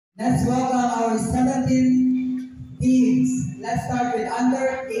Let's welcome our 17 teams. Let's start with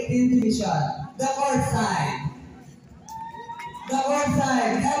under 18 division. The court side. The court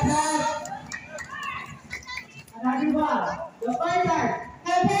side. Head. Another one. The court side.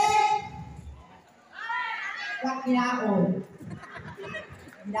 Head. Kinaon.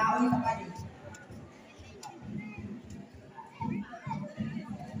 Kinaon sa kanya.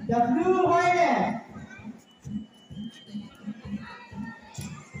 The blue Hornet.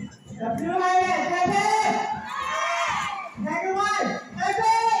 The blue Hornet. Head. Second one. Head.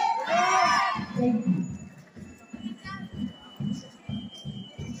 Thank you.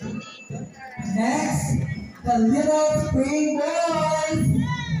 Next, the Little Spring Boys.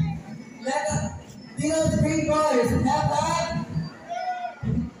 Let the Little Spring Boys have that.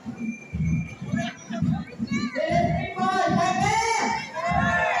 Little Spring Boys, head.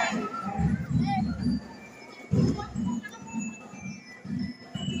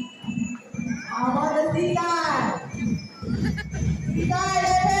 How about the seagull? Seagull,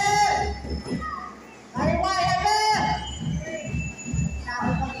 head. Taiwan, head.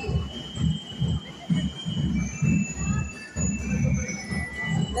 Now,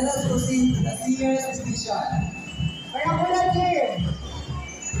 Let us proceed to the seniors division. Barangay team.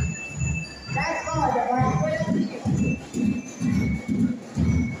 Let's go, the Barangay team.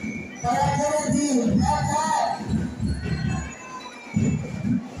 Barangay team, have that.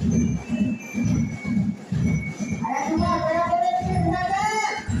 Ayan semua, Barangay team,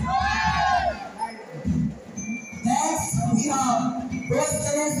 head. Next, we have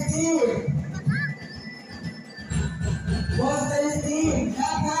Boston team. Boston team,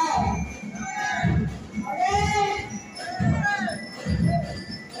 have that. Okay.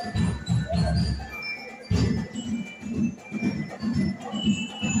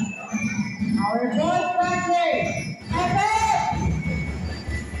 Our gold Bradley. Head.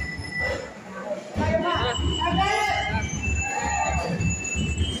 Taiwan, head.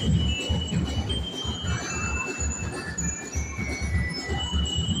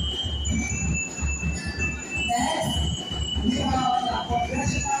 Next, we have the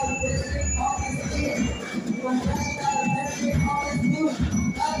Congressional District Office team. Congressional District Office team,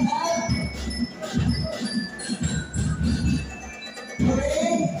 have that.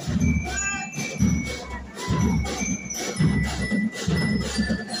 Hooray!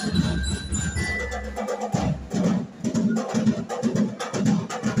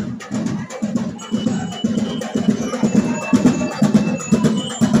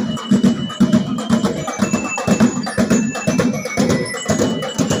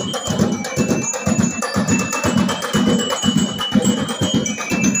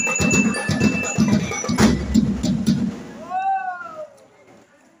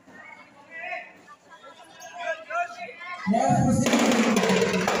 Let's proceed.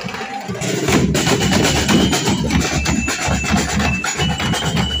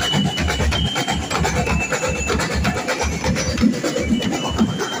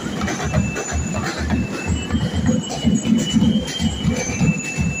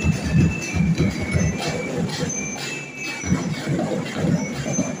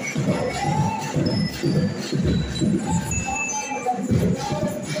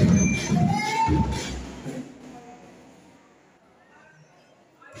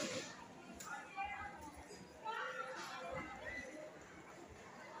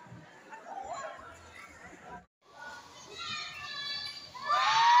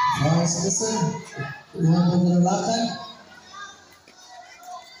 Guys, listen. Remember the lakad?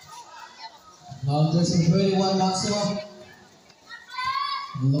 Now there's a 21 maximum.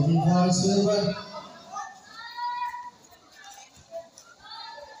 Looking for a silver.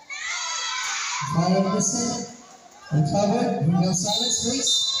 Fire listen. Recover. Bring down silence,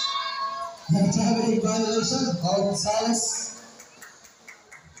 please. Anti-gravity violation. Hold silence.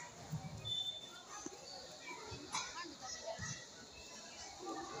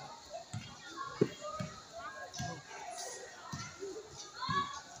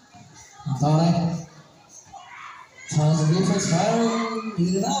 Alright. Tons of defense firing.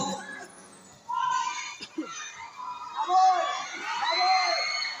 Lead it out.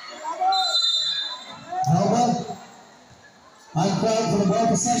 Elbow. Uncrowd for the ball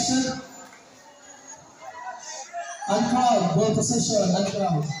possession. Uncrowd, ball possession,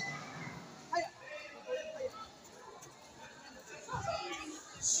 uncrowd.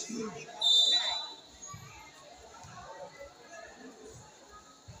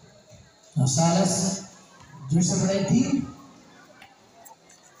 Now Salas, jersey number 19.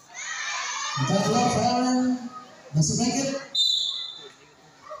 Without love, Aaron. Doesn't make it.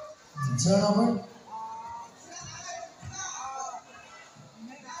 Turnover.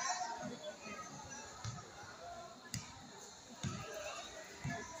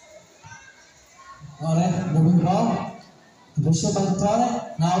 Alright, moving the ball. Push by the Tara.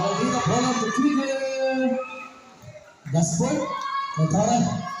 Now Ganito pull up the trigger. That's good. The Tara.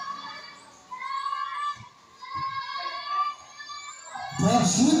 Tara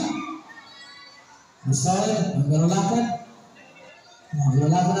shoot. Masaya. I'm gonna lock it. I'm gonna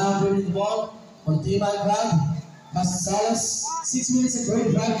lock it now. Bring the ball. Continue by crowd. Pass to Salas. 6 minutes and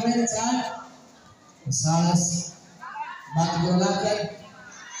 25 minutes time. Salas. Back to the lock it.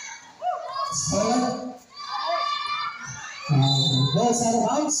 Salas. Goes out of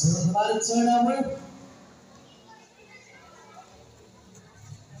bounds. So about a turnover.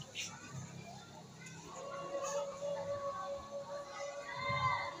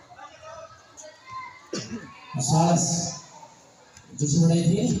 Salas. Just number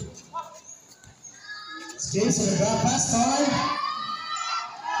 19. Skates on the drop pass. Time.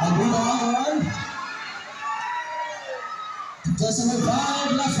 And we on the run. Just number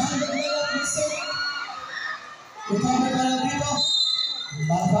 5. Left hand. Missing. Recovered by Ganito.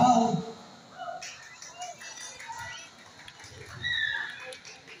 Ball foul.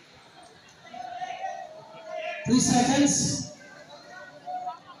 Three seconds.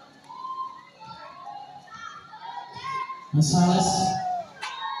 Salas.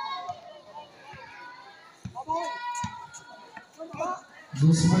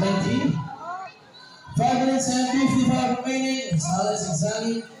 Juice number 19. 5 minutes and 55 remaining. Salas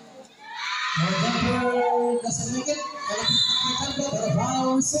exactly. Tempo doesn't make it. Tempo, but a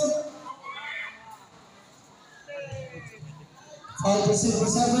foul whistle. Foul to number 7.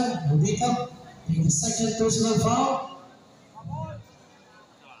 Ganito. Taking the second personal foul.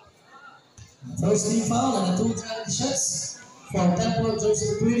 First team foul and the 2 penalty shots for Tempo jersey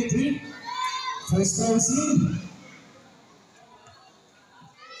number 23. First throw received.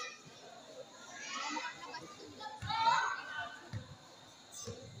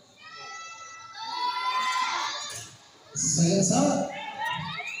 Seconds out.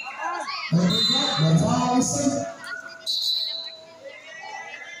 The foul whistle.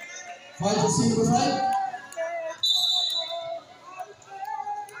 Foul to number 5.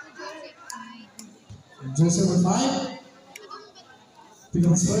 Jersey number 5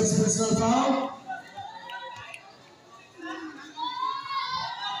 becomes first personal foul.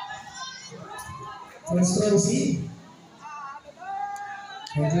 First throw received.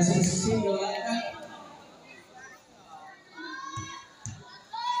 For jersey number 16, go like that.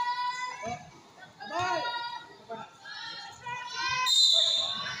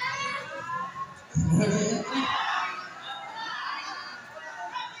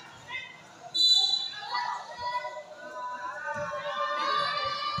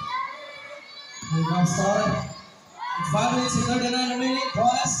 We now start. 5 minutes and 39 remaining.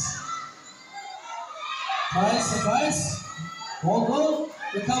 Pause. Surprise. Won't go.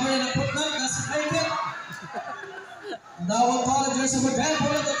 Recover in a put back. Doesn't make it. Now we'll call it jersey number 10.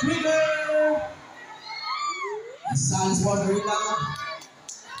 Pull up the trigger. Salas for the rebound.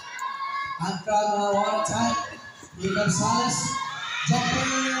 And crowd now one time. Here comes Salas. Jumper.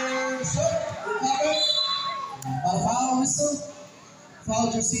 Shot. Recover. A foul whistle.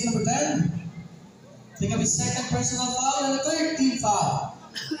 Foul jersey number 10. Pick up his second personal foul and a third team foul.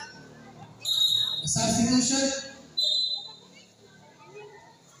 A substitution.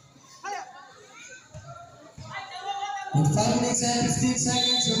 With 5 minutes and 15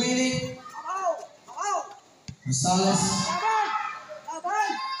 seconds remaining. Salas.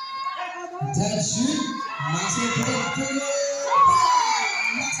 10 shoot. Maxi play.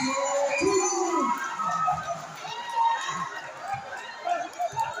 Maxi 2.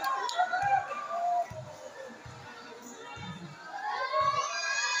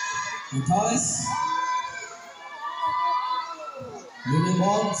 Thomas. Winning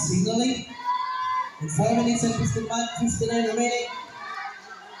ball, signaling. With 4 minutes and 59 remaining.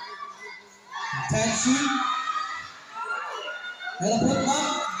 10 shoot. And a put back.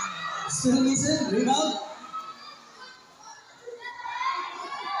 Still missing. Rebound.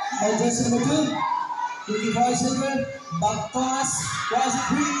 And jersey number 2. 54 silver. Back toss. Was a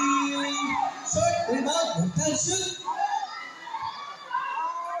 3. Short. Rebound. 10 shoot.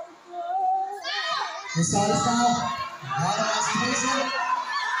 The start is now. Fix it.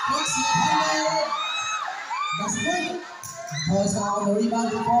 That's good. Toys now on the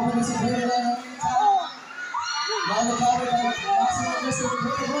rebound. 4 minutes and 39 remaining time. Now the cover by Maximo Mr.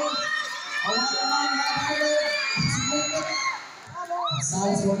 Greenwood. Around the line,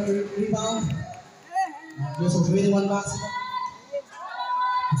 Size for the rebound. Just 21 Maximo.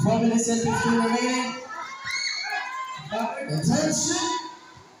 4 minutes and 15 remaining. Attention.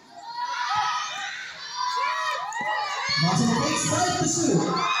 Maximo takes 5 to shoot.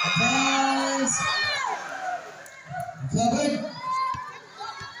 Pass. Covered.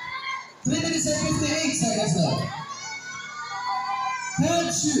 3 minutes and 58 seconds left. Third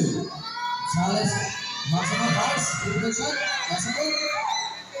shoot. Charles. Maximo pass. Good shot. Maximo.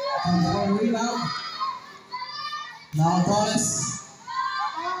 Comes on rebound. Now Torres.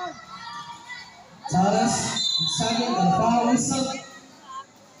 Charles. Second and foul whistle.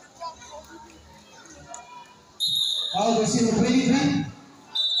 Foul receiver 23.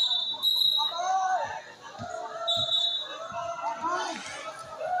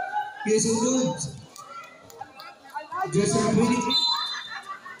 Here's who good. Just number 23.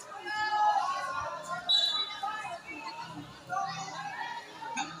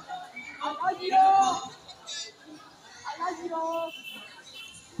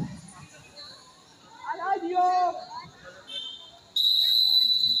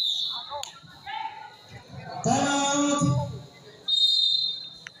 Timeout.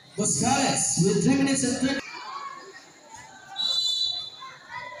 Boscales with 3 minutes and 30.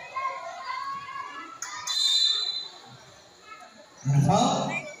 And a foul.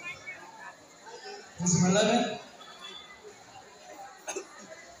 This is number 11.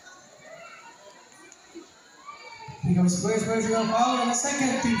 Here comes first personal foul and a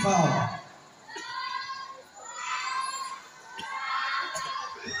second team foul.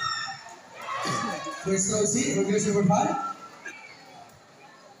 First low seat for jersey number 5.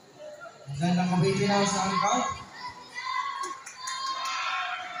 Then nakabiti na sa ang count.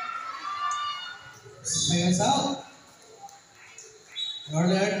 Seconds out.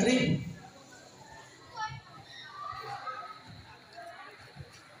 Earlier 3.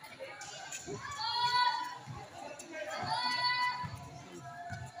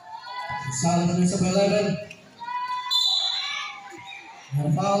 Solid lose of 11. And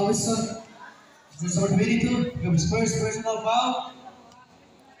a foul whistle. This is number 22. Comes first personal foul.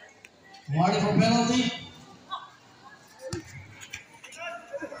 Warning for penalty.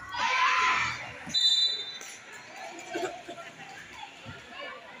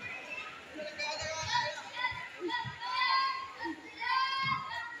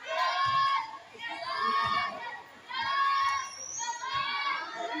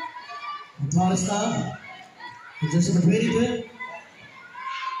 Thomas down. Just number 22.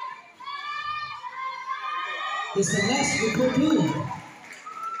 It's the last for 2.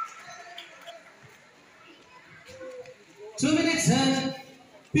 2 minutes and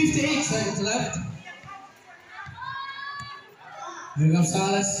 58 seconds left. Here comes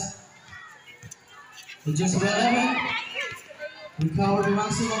Salas. Just number 11. Recover the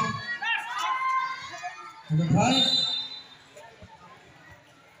maximum. Number 5.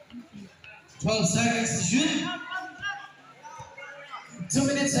 12 seconds to shoot. 2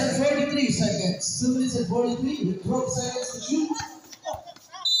 minutes and 43 seconds. 2 minutes and 43 with 12 seconds to shoot.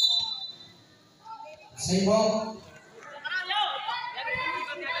 Same ball.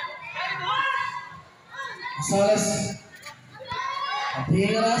 Salas.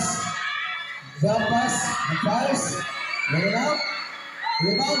 Appearas. Drop pass. And fires. Let it out.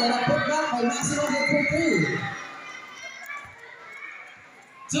 Rebound and a put back by maximum at 4-2.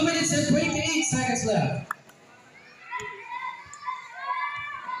 2 minutes and 28 seconds left.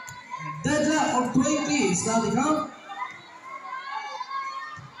 Deadlock of 20 is now the count.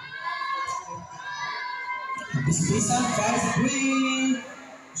 This Pisan fires the 3.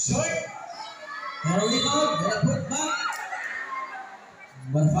 Short. And a rebound and a put back.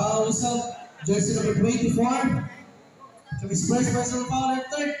 But foul whistle. Jersey number 24. To his first personal foul and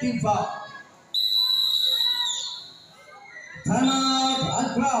third team foul. Timeout on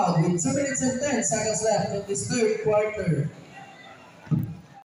crowd with 2 minutes and 10 seconds left of this third quarter.